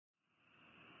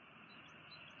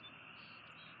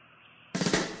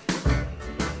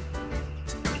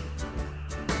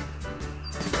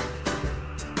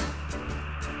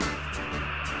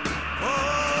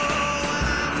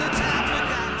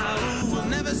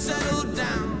settle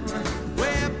down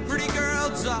where pretty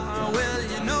girls are. Well,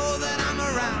 you know that I'm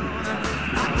around.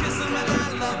 I kiss them and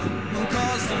I love them,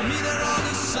 cause to me they're all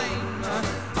the same.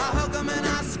 I hug them and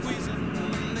I squeeze them,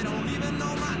 they don't even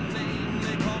know my name.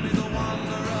 They call me the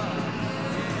Wanderer,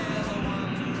 yeah, the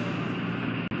Wanderer.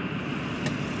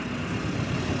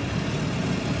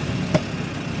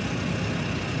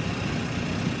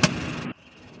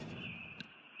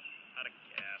 Out of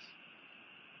gas.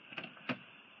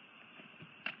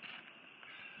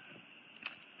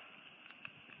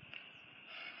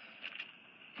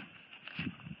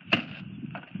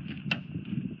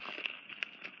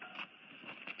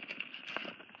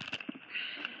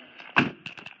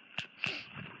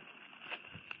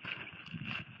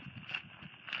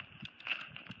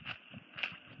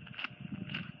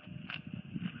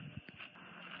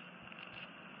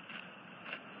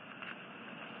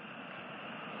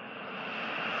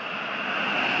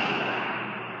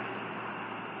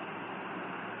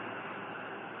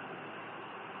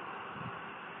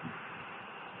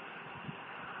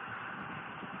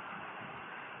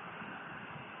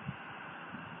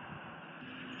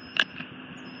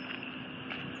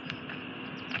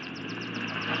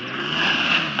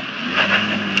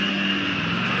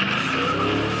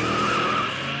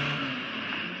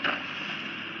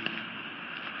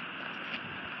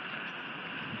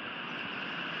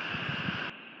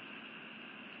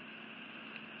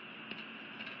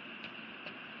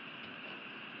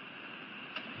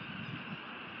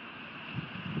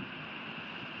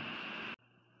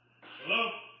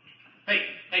 Hello?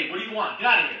 Hey, what do you want? Get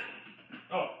out of here.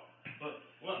 Oh,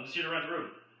 what? I'm just here to rent the room.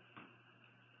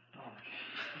 Oh my god.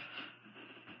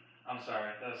 I'm sorry.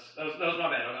 That was my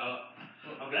bad.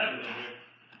 I'll get everything here.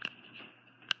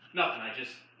 Nothing. I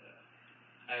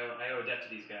owe a debt to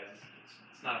these guys.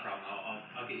 It's not a problem.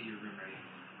 I'll get you your room ready.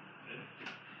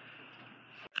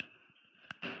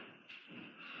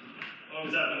 What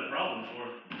has that been a problem for?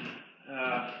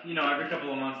 Every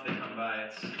couple of months they come by.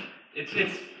 It's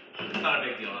not a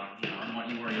big deal. I don't want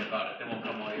you worrying about it. They won't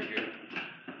come while you're here.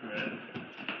 Alright.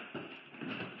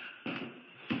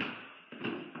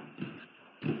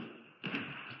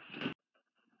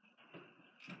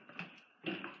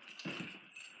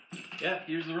 Yeah,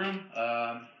 here's the room.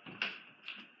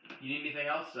 You need anything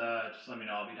else? Just let me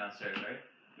know. I'll be downstairs, right?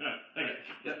 Yeah, thank you.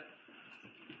 Yep.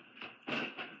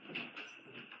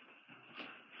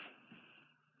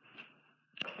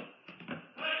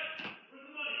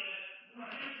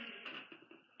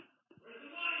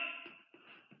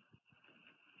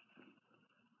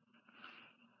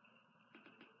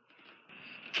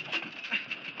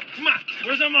 Come on,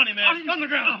 where's our money, man? On the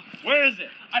ground. Where is it?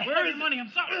 Where is money? I'm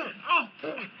sorry. Oh.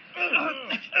 I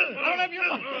don't have your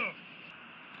money.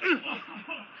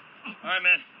 All right,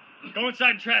 man. Go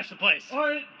inside and trash the place. All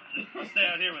right. I'll stay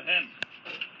out here with him.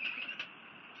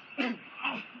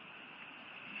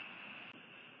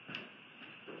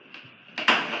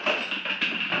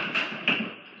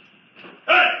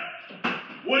 Hey!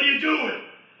 What are you doing?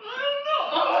 I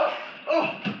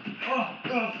don't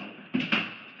know.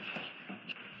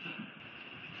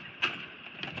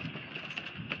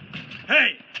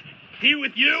 Hey! He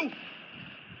with you?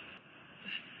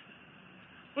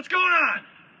 What's going on?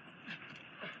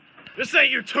 This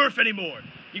ain't your turf anymore.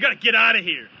 You gotta get out of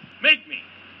here. Make me.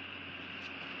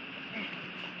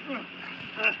 Come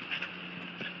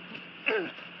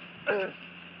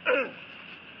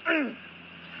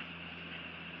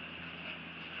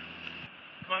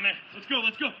on, man. Let's go.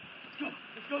 Let's go. Let's go.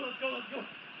 Let's go. Let's go. Let's go.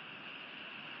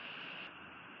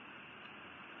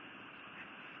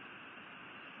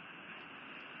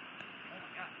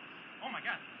 Oh my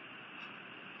god.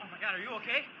 Oh my god, are you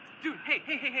okay? Dude, hey.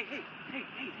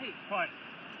 What?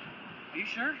 Are you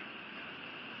sure?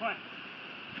 What?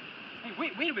 Hey,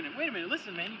 wait a minute.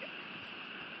 Listen, man, you got...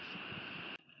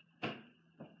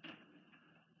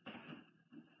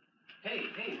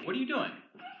 Hey, what are you doing?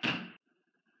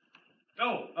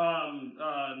 Oh,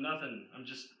 nothing. I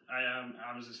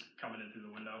was just coming in through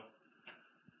the window.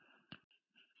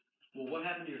 Well, what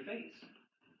happened to your face?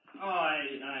 Oh, I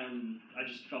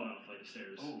just fell down a flight of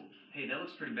stairs. Oh, hey, that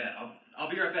looks pretty bad. I'll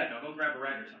be right back. I'll go grab a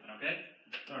rag or something, okay?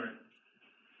 All right.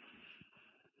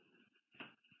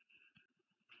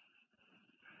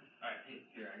 All right, hey,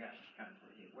 here, I got it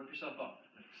for you. Wipe yourself off.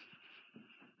 Thanks.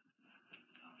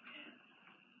 Oh, man.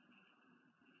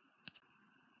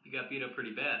 You got beat up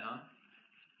pretty bad, huh?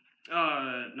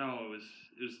 No, it was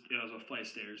a flight of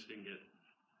stairs. There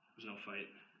was no fight.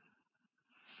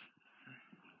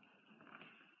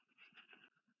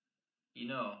 You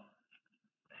know,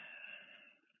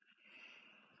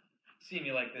 seeing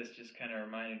you like this just kind of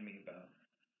reminded me about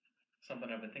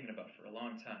something I've been thinking about for a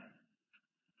long time.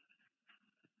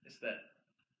 is that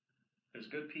there's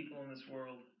good people in this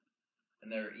world,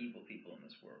 and there are evil people in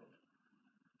this world.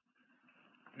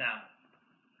 Now,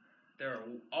 there are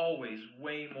always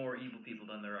way more evil people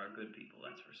than there are good people,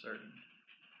 that's for certain.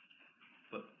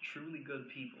 But truly good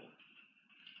people,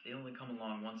 they only come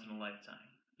along once in a lifetime.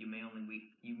 You may only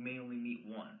meet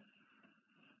one.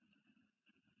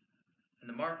 And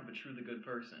the mark of a truly good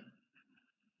person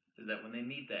is that when they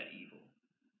meet that evil,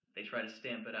 they try to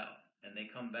stamp it out, and they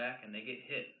come back and they get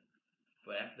hit.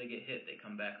 But after they get hit, they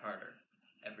come back harder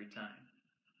every time.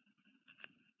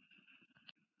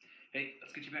 Hey,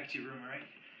 let's get you back to your room, all right?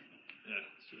 Yeah,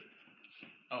 let's do it.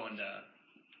 Oh, and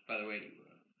by the way,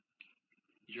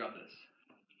 you dropped this.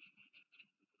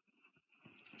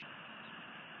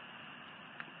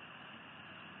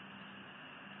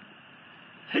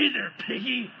 Hey there,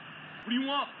 piggy! What do you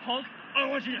want, punk? I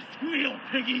want you to squeal,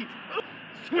 piggy!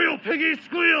 Squeal, piggy,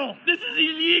 squeal! This is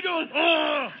illegal!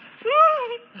 Oh!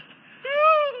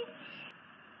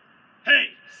 Hey,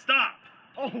 stop!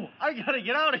 Oh, I gotta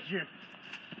get out of here.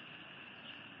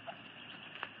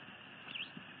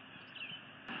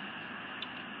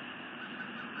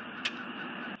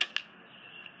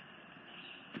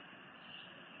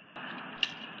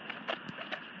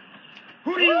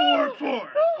 Who do you work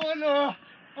for? Oh, no.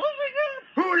 Oh,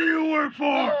 my Who do you work for?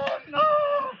 God. Oh,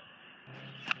 no.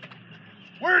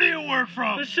 Where do you work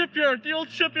from? The shipyard, the old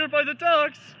shipyard by the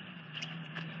docks.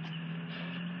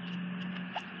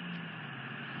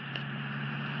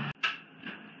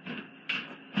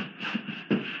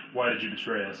 Why did you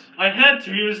betray us? I had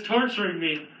to. He was torturing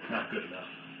me. Not good enough.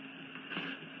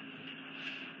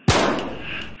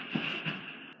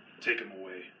 Take him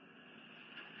away.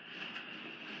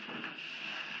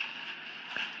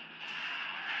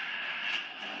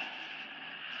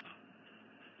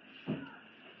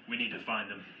 We need to find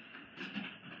him.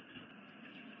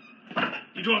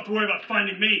 You don't have to worry about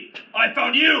finding me. I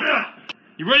found you!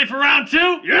 You ready for round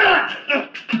two? Yeah!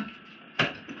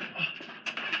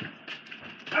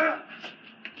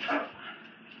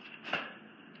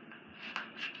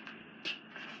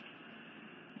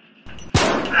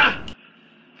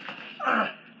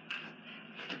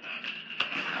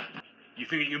 You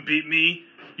think you can beat me?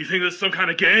 You think this is some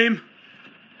kind of game?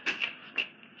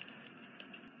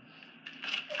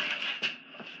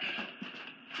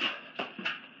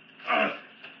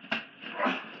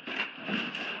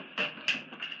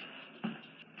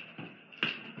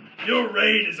 Your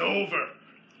reign is over.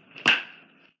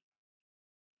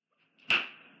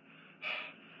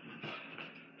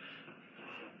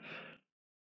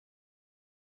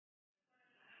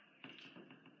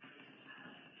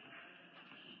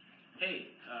 Hey,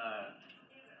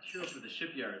 here over the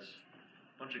shipyards,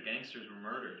 a bunch of gangsters were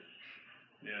murdered.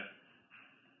 Yeah,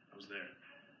 I was there.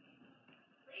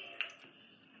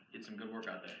 Did some good work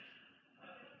out there.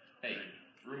 Hey,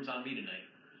 room's on me tonight.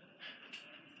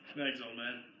 Thanks, old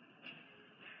man.